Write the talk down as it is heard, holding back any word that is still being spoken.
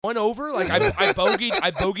one over. Like I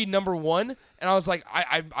bogeyed number one, and I was like,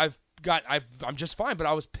 I'm just fine. But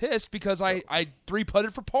I was pissed because I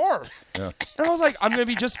 3-putted for par, and I was like, I'm gonna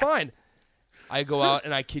be just fine. I go out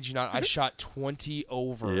and I kid you not, I shot 20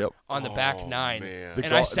 over on the back nine, Man.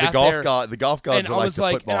 and I sat there. The golf gods and are I like was the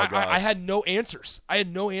like, football and gods. I had no answers. I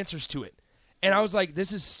had no answers to it, and I was like,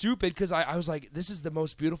 this is stupid because I was like, this is the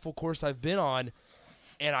most beautiful course I've been on,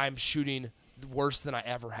 and I'm shooting worse than I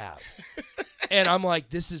ever have. And I'm like,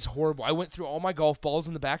 this is horrible. I went through all my golf balls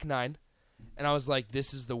in the back nine, and I was like,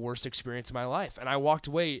 this is the worst experience of my life. And I walked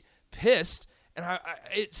away pissed, and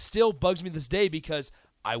it still bugs me this day because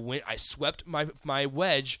I swept my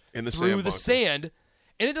wedge through the sand,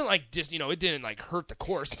 and it didn't it didn't hurt the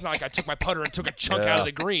course. It's not like I took my putter and took a chunk out of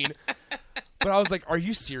the green. But I was like, are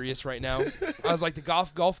you serious right now? I was like, the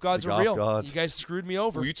golf gods are real. Gods. You guys screwed me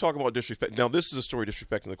over. Well, you talk about disrespect. Now, this is a story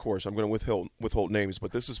disrespecting the course. I'm going to withhold names,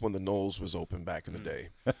 but this is when the Knolls was open back in the day.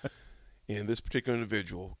 And this particular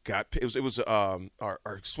individual it was our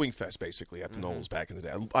swing fest basically at the Knolls back in the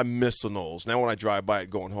day. I miss the Knolls. Now when I drive by it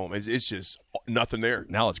going home, it's just nothing there.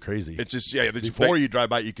 Now it's crazy. It's just Before you drive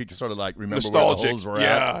by, you could sort of remember nostalgic. where the holes were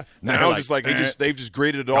yeah. at. Now it's just like they've just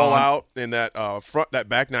graded it all out, and that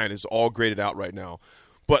back nine is all graded out right now.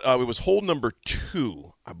 But it was hole number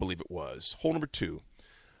 2, I believe it was. Hole number 2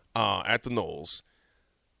 at the Knolls.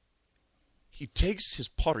 He takes his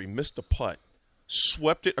putter. He missed the putt.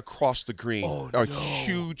 Swept it across the green.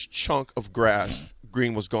 Huge chunk of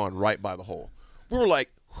green was gone right by the hole. We were like,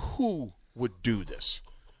 who would do this?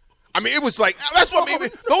 I mean, it was like, that's what I mean.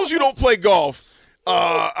 Those who don't play golf,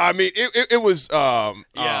 I mean, it was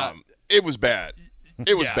it was bad.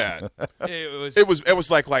 It was bad. It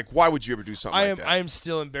was like why would you ever do something like that? I am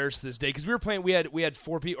still embarrassed to this day because we were playing. We had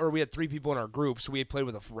 4 people, or we had 3 people in our group, so we had played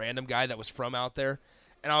with a random guy that was from out there,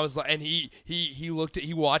 and I was like, and he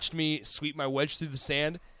watched me sweep my wedge through the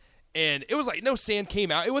sand, and it was like no sand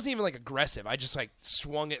came out. It wasn't even aggressive. I just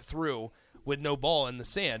swung it through with no ball in the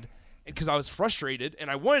sand because I was frustrated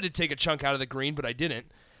and I wanted to take a chunk out of the green, but I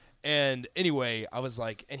didn't. And anyway, I was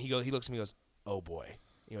like, and he looks at me and goes, "Oh boy,"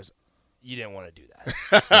 he goes, "You didn't want to do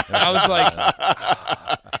that." I was like,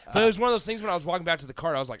 but it was one of those things when I was walking back to the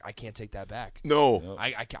car, I was like, I can't take that back. No.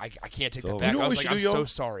 I can't take that You back. know what I was we like, should do, I'm so y'all?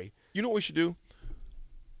 sorry. You know what we should do?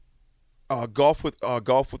 Golf with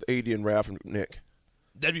AD and Raph and Nick.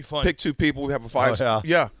 That'd be fun. Pick 2 people. We have a 5. Oh,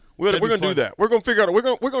 yeah. We're gonna do that. We're gonna figure out. We're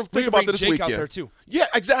gonna think about this Jake weekend. out there too. Yeah,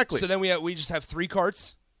 exactly. So then we just have 3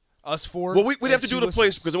 carts, us 4. Well, we'd and have to do 2 it at a place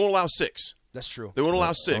listeners. because they won't allow 6. That's true. They won't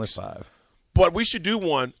allow Only 6. 5. But we should do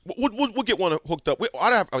one. We'll get one hooked up.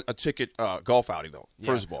 I'd have a ticket golf outing though. Yeah.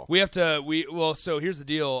 First of all, we have to. So here's the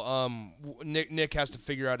deal. Nick has to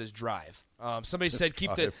figure out his drive. Somebody said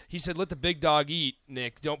he said let the big dog eat.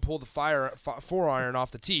 Nick, don't pull the 4-iron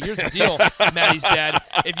off the tee. Here's the deal, Maddie's dad.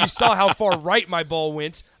 If you saw how far right my ball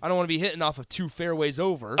went, I don't want to be hitting off of 2 fairways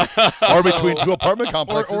over, or between 2 apartment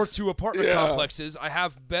complexes, or 2 apartment complexes. I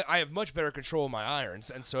have much better control of my irons,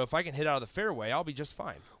 and so if I can hit out of the fairway, I'll be just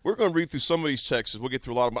fine. we're going to read through some of these texts. We'll get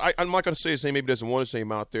through a lot of them. I'm not going to say his name. Maybe he doesn't want his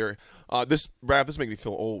name out there. This makes me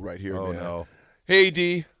feel old right here, man. No. Hey,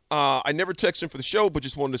 D. I never texted him for the show, but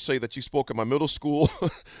just wanted to say that you spoke at my middle school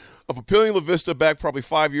of Papillion La Vista back probably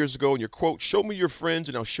 5 years ago, and your quote, "Show me your friends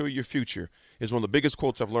and I'll show you your future," is one of the biggest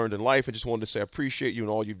quotes I've learned in life. I just wanted to say I appreciate you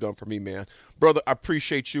and all you've done for me, man. Brother, I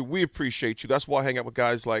appreciate you. We appreciate you. That's why I hang out with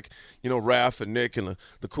guys like, Raph and Nick and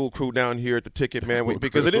the cool crew down here at the Ticket, man,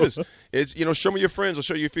 because it's, show me your friends, I'll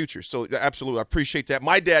show you your future. So, absolutely, I appreciate that.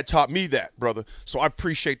 My dad taught me that, brother, so I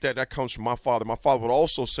appreciate that. That comes from my father. My father would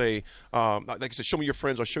also say, like I said, show me your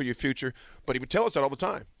friends, I'll show you your future, but he would tell us that all the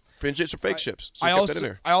time. Friendships or fake ships. So I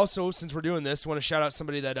also, since we're doing this, want to shout out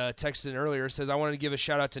somebody that texted in earlier. Says, I wanted to give a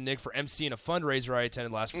shout out to Nick for emceeing a fundraiser I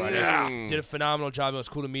attended last Friday. Did a phenomenal job. It was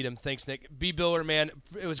cool to meet him. Thanks, Nick. B. Biller, man,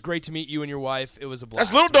 it was great to meet you and your wife. It was a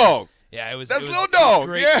blast. That's Little Dog. Yeah, it was. That's it was, Little Dog.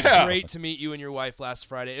 Great, yeah. Great to meet you and your wife last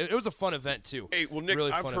Friday. It was a fun event, too. Hey, well, Nick,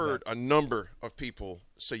 really I've heard a number of people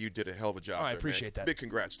say you did a hell of a job. I appreciate that. Big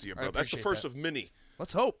congrats to you, brother. That's the first of many.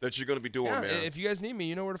 Let's hope that you're going to be doing, man. If you guys need me,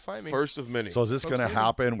 you know where to find me. First of many. So is this going to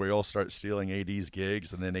happen where you'll start stealing AD's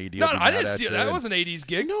gigs and then AD? No, I didn't steal. That wasn't AD's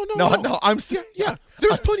gig. No. I'm serious. Yeah,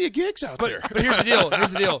 there's plenty of gigs out there. But here's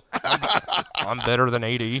the deal. I'm better than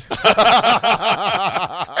AD. Hey,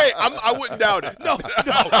 I wouldn't doubt it. No.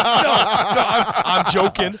 I'm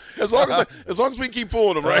joking. As long as we keep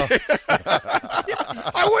fooling them, right?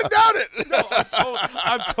 I wouldn't doubt it.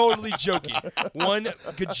 I'm totally joking.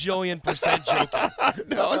 1,000,000,000% joking.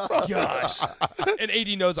 No, it's all Gosh. And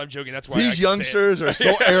AD knows I'm joking. That's why I These can say it. youngsters are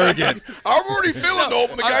so arrogant. I'm already feeling old.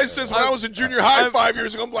 When the guy says when I was in junior high 5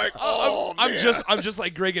 years ago, I'm like, I'm man. I'm just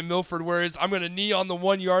like Greg and Milford, whereas I'm going to knee on the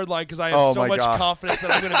 1 yard line because I have Oh, so my much God. confidence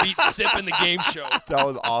that I'm going to beat Sip in the game show. That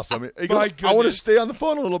was awesome. He My goes, I want to goodness. stay on the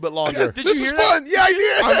phone a little bit longer. Did This you is hear that? fun. Yeah, I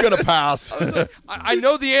did. I'm going to pass. I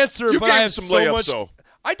know the answer, You but gave I him have some so layups, much. though.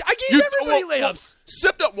 I gave everybody layups.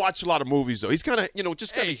 Sip doesn't watch a lot of movies, though. He's kind of,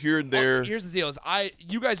 just kind of here and there. Here's the deal: is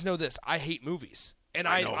you guys know this. I hate movies, and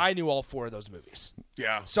I know. I knew all 4 of those movies.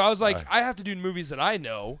 Yeah. So I was like, I have to do movies that I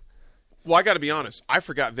know. Well, I got to be honest. I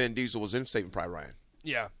forgot Vin Diesel was in Saving Private Ryan.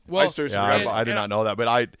 Yeah. Well, seriously Yeah, forgot. I did not know that.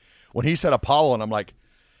 But when he said Apollo, and I'm like,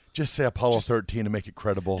 just say Apollo 13 to make it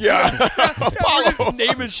credible. Yeah. Apollo.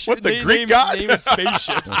 naming What, the Greek god? naming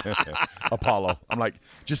spaceships. Apollo. I'm like,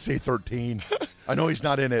 just say 13. I know he's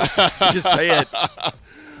not in it. Just say it.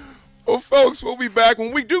 Well, folks, we'll be back.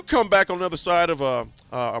 When we do come back on the other side of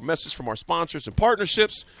a message from our sponsors and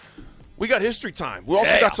partnerships, we got history time. We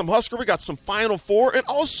also got some Husker. We got some Final Four. And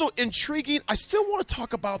also intriguing, I still want to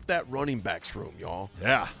talk about that running backs room, y'all.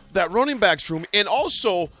 Yeah. That running backs room. And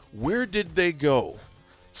also, where did they go?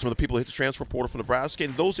 Some of the people that hit the transfer portal from Nebraska,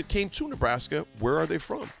 and those that came to Nebraska, where are they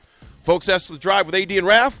from? Folks, that's The Drive with AD and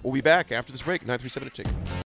Raf. We'll be back after this break. 937 The Ticket.